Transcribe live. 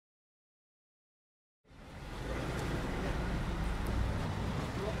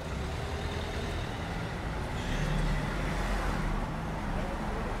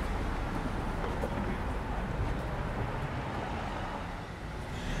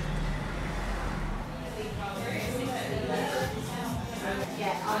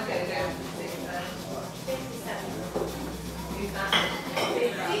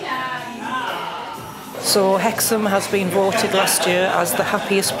So Hexham has been voted last year as the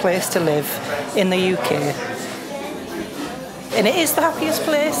happiest place to live in the UK. And it is the happiest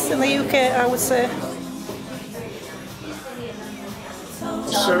place in the UK, I would say.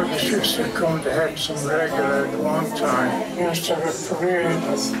 The service used to come to Hexham regular at one time. We used to have a parade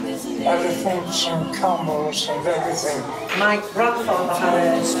with elephants and camels and everything. My grandfather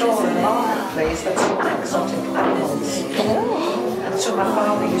had a store in the marketplace that sold exotic animals. And so my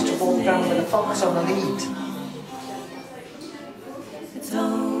father used to walk down with a fox on a lead.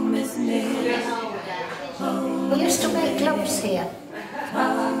 We used to make gloves here.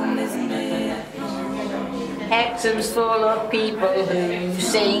 Hexham's full of people who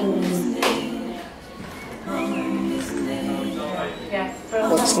sing.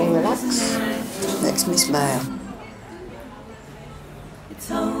 Makes me relax. Makes me smile. It's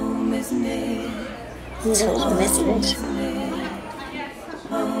home, isn't it? It's home, isn't it?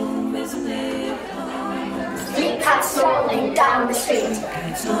 Home, isn't it? Street cats rolling down the street.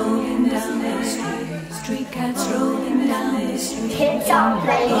 Cats rolling down the street. Street cats rolling down the street. Kids are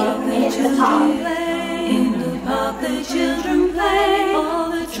playing in the park. In the park the children play.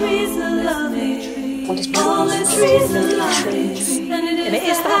 All the trees are lovely trees. All the trees are lovely trees. And it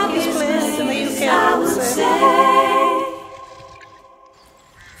is the happiest place in the UK, I would say.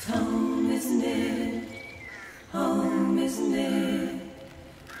 It's home, isn't it? Home, isn't it?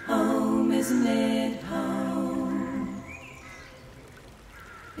 Home, isn't it? Home.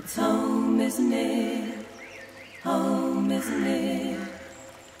 It's home, isn't it? Home, isn't it?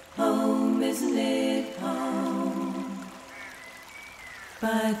 Home, isn't it? Home.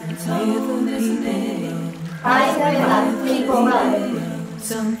 By the river, isn't it? By the river, people run.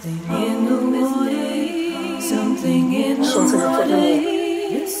 Something in the morning. Something in the morning.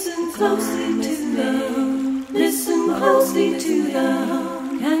 Listen closely to them. Listen closely to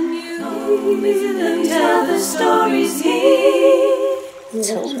them. Can you hear them tell the stories here? It's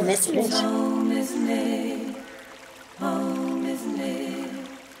home, isn't it? Home, isn't it? Home, isn't it?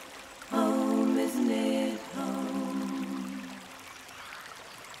 Home, isn't it? Home.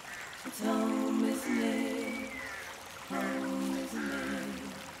 It's home.